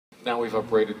Now we've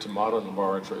upgraded to modern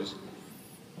laboratories.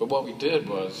 But what we did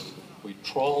was we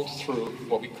trawled through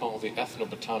what we call the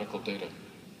ethnobotanical data.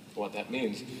 What that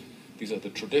means, these are the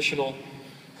traditional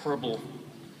herbal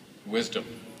wisdom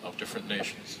of different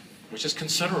nations, which is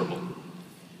considerable.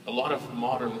 A lot of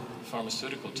modern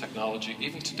pharmaceutical technology,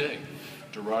 even today,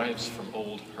 derives from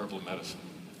old herbal medicine.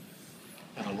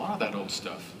 And a lot of that old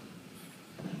stuff,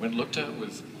 when looked at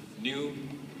with new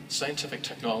scientific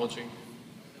technology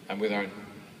and with our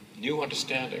new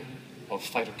understanding of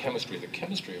phytochemistry, the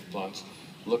chemistry of plants,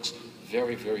 looks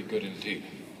very, very good indeed.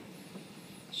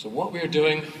 So what we're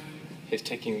doing is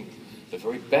taking the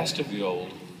very best of the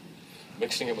old,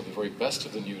 mixing it with the very best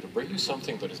of the new to bring you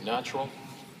something that is natural,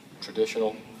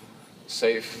 traditional,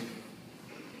 safe,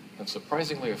 and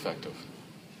surprisingly effective.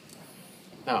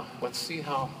 Now, let's see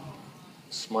how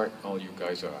smart all you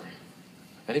guys are.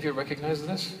 Any of you recognize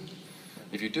this?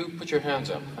 If you do, put your hands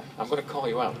up. I'm going to call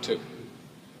you out, too.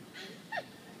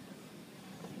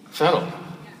 Fennel.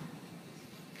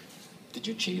 Did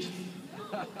you cheat?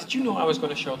 Did you know I was going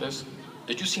to show this?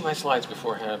 Did you see my slides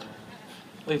beforehand?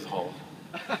 Leave the hall.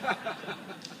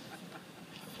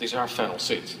 These are fennel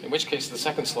seeds, in which case the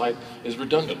second slide is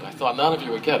redundant. I thought none of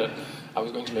you would get it. I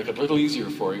was going to make it a little easier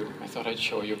for you. I thought I'd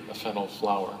show you a fennel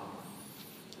flower.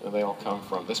 And they all come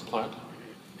from this plant.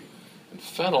 And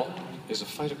fennel is a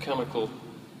phytochemical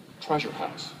treasure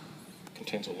house. It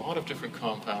contains a lot of different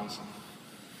compounds,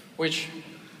 which,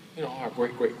 you know, our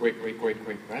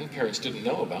great-great-great-great-great-grandparents didn't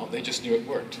know about. They just knew it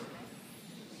worked.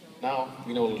 Now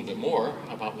we know a little bit more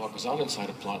about what goes on inside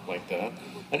a plant like that,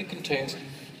 and it contains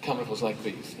chemicals like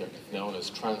these. They're known as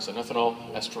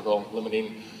trans-anethanol, estragol,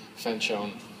 limonene,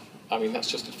 fenchone. I mean, that's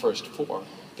just the first 4.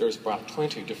 There's about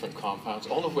 20 different compounds,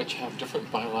 all of which have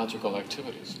different biological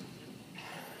activities.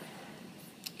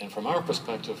 And from our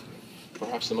perspective,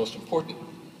 perhaps the most important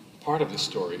part of this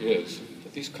story is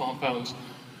that these compounds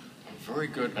are very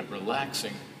good at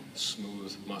relaxing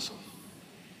smooth muscle,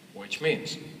 which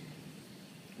means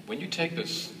when you take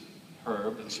this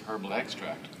herb, this herbal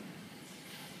extract,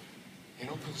 it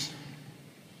opens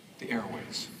the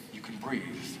airways. You can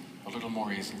breathe a little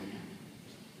more easily.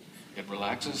 It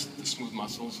relaxes the smooth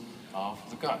muscles of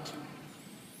the gut.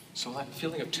 So that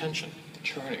feeling of tension, the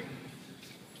churning,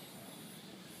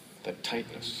 that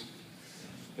tightness,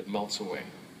 it melts away.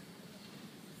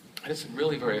 And it's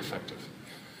really very effective.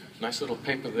 Nice little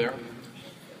paper there,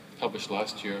 published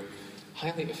last year.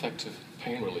 Highly effective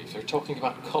pain relief. They're talking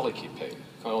about colicky pain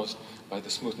caused by the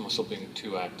smooth muscle being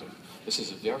too active. This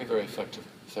is a very, very effective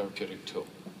therapeutic tool.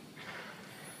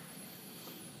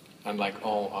 And like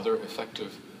all other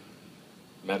effective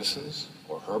medicines,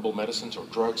 or herbal medicines, or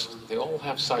drugs, they all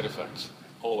have side effects,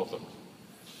 all of them.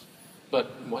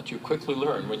 But what you quickly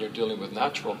learn when you're dealing with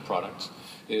natural products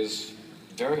is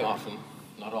very often,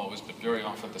 not always, but very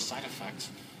often, the side effects,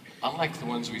 unlike the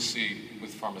ones we see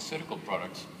with pharmaceutical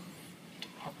products,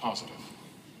 are positive.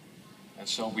 And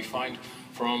so we find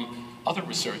from other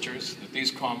researchers that these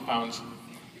compounds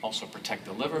also protect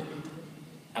the liver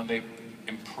and they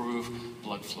improve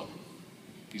blood flow.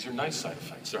 These are nice side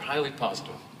effects. They're highly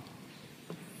positive.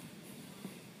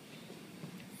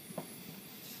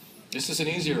 This is an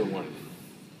easier one.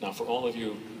 Now for all of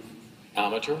you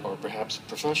amateur or perhaps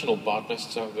professional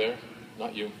botanists out there,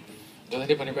 not you, does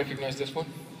anybody recognize this one?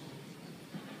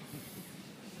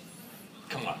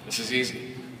 Come on, this is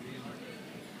easy.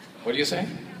 What do you say?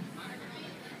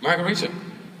 Margarita.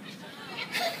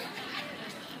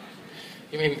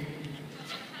 You mean,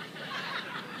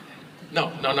 no,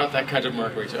 not that kind of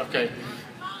margarita, okay.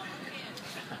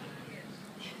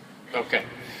 Okay.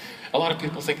 A lot of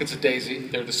people think it's a daisy.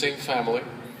 They're the same family.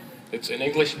 It's in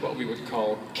English what we would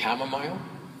call chamomile.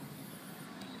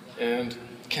 And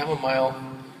chamomile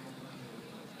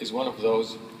is one of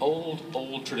those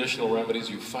old traditional remedies.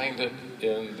 You find it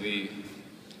in the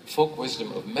folk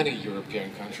wisdom of many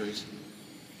European countries.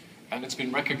 And it's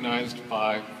been recognized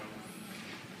by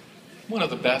one of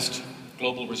the best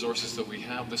global resources that we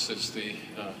have. This is the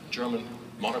German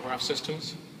monograph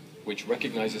systems, which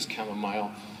recognizes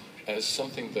chamomile as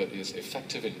something that is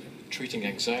effective in treating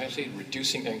anxiety,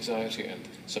 reducing anxiety and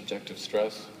subjective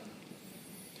stress.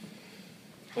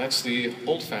 That's the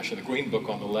old-fashioned, the green book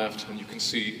on the left, and you can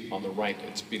see on the right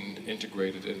it's been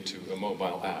integrated into a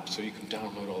mobile app, so you can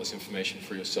download all this information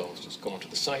for yourselves. Just go onto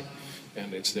the site,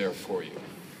 and it's there for you.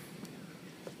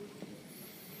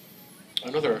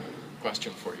 Another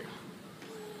question for you.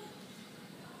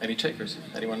 Any takers?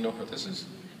 Anyone know what this is?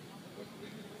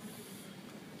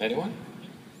 Anyone?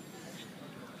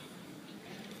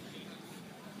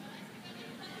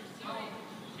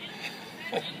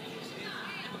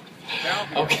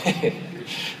 Okay.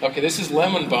 Okay, this is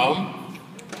lemon balm.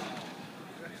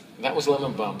 That was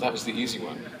lemon balm. That was the easy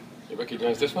one. You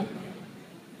recognize this one?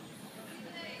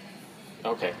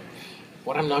 Okay.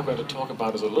 What I'm now going to talk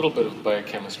about is a little bit of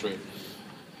biochemistry.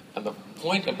 And the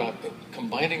point about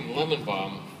combining lemon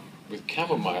balm with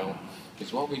chamomile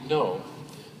is what we know.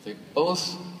 They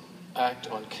both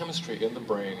act on chemistry in the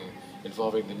brain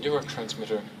involving the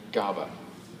neurotransmitter GABA.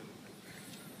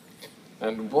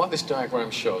 And what this diagram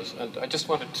shows, and I just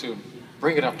wanted to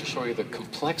bring it up to show you the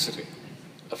complexity,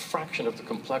 a fraction of the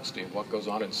complexity of what goes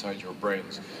on inside your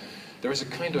brains. There is a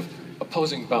kind of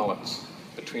opposing balance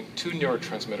between two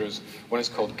neurotransmitters. One is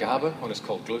called GABA, one is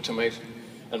called glutamate.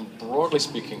 And broadly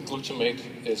speaking,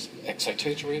 glutamate is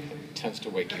excitatory, it tends to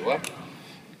wake you up.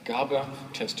 GABA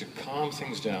tends to calm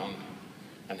things down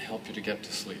and help you to get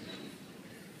to sleep.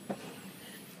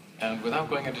 And without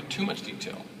going into too much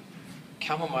detail,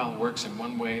 chamomile works in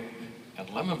one way, and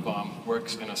lemon balm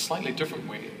works in a slightly different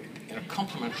way, in a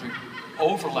complementary,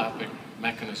 overlapping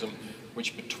mechanism,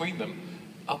 which between them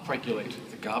upregulate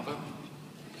the GABA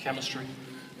chemistry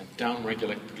and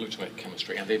downregulate the glutamate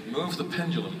chemistry. And they move the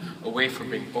pendulum away from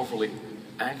being overly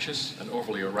anxious and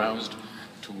overly aroused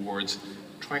towards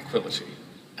tranquility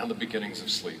and the beginnings of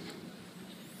sleep.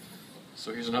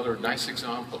 So here's another nice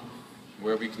example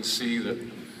where we can see that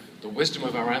the wisdom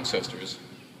of our ancestors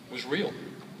was real.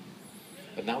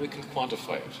 And now we can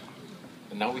quantify it.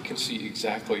 And now we can see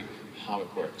exactly how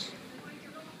it works.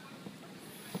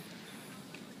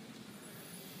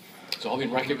 It's all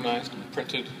been recognized and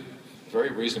printed, very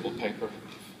reasonable paper.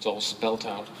 It's all spelt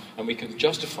out, and we can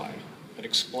justify and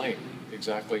explain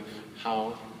exactly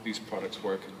how these products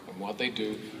work and what they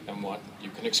do and what you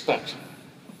can expect.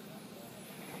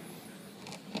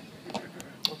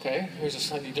 Okay, here's a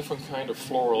slightly different kind of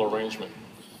floral arrangement.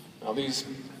 Now these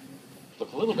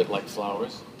look a little bit like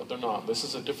flowers, but they're not. This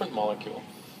is a different molecule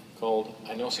called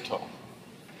inositol.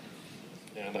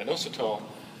 And inositol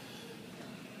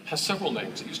has several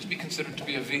names. It used to be considered to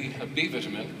be a B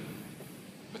vitamin.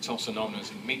 It's also known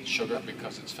as meat sugar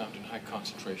because it's found in high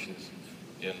concentrations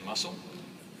in muscle.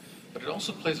 But it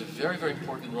also plays a very, very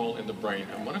important role in the brain.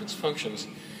 And one of its functions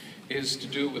is to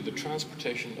do with the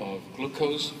transportation of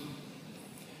glucose,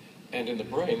 and in the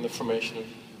brain, the formation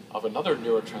of another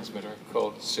neurotransmitter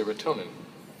called serotonin.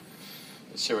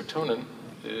 Serotonin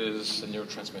is a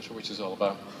neurotransmitter which is all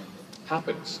about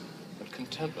happiness and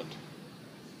contentment.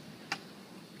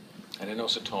 And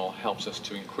inositol helps us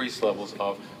to increase levels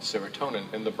of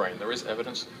serotonin in the brain. There is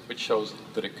evidence which shows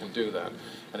that it can do that.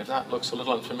 And if that looks a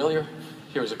little unfamiliar,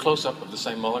 here is a close-up of the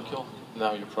same molecule.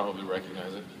 Now you probably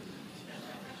recognize it.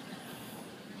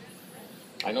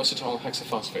 Inositol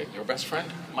hexaphosphate. Your best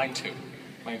friend? Mine too.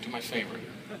 Mine too, my favorite.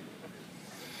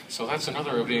 So that's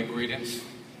another of the ingredients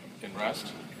in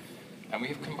rest. And we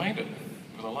have combined it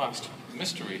with a last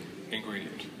mystery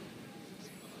ingredient.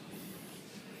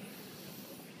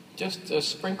 Just a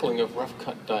sprinkling of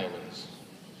rough-cut diamonds.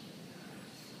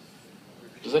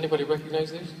 Does anybody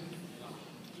recognize these?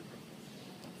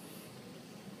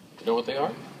 Do you know what they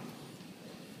are?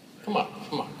 Come on,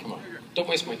 come on, come on. Don't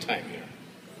waste my time here.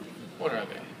 What are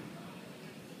they?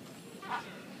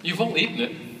 You've all eaten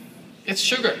it. It's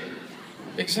sugar.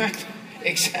 Exactly,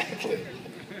 exactly.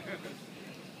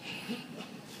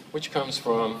 Which comes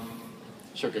from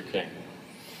sugar cane.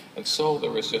 And so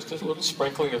there is just a little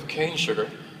sprinkling of cane sugar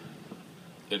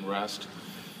in rest,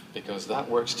 because that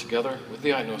works together with the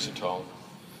inositol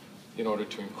in order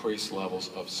to increase levels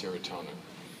of serotonin.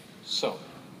 So,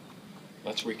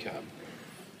 let's recap.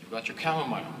 You've got your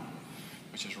chamomile,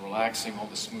 which is relaxing all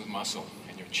the smooth muscle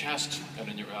in your chest and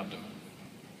in your abdomen.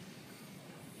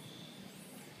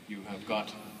 You have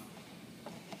got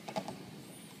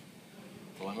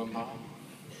the lemon balm.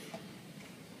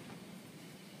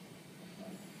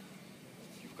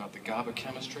 You've got the GABA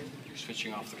chemistry. You're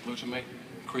switching off the glutamate,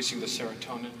 increasing the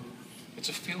serotonin. It's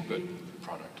a feel-good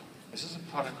product. This is a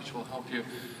product which will help you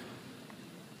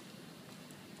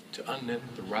to unknit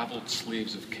the raveled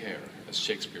sleeves of care, as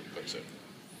Shakespeare puts it,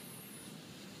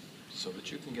 so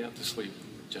that you can get to sleep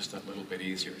just that little bit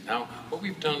easier. Now, what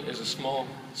we've done is a small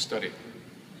study,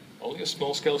 only a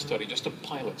small-scale study, just a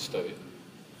pilot study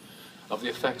of the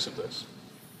effects of this.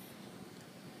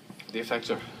 The effects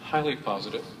are highly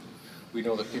positive. We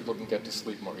know that people can get to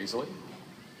sleep more easily.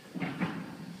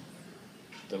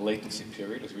 The latency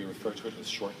period, as we refer to it, is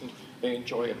shortened. They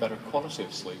enjoy a better quality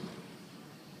of sleep.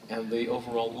 And the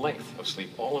overall length of sleep,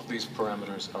 all of these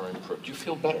parameters are improved. You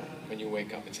feel better when you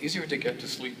wake up. It's easier to get to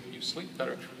sleep. You sleep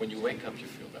better. When you wake up, you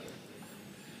feel better.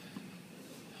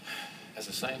 As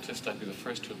a scientist, I'd be the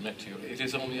first to admit to you, it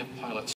is only a pilot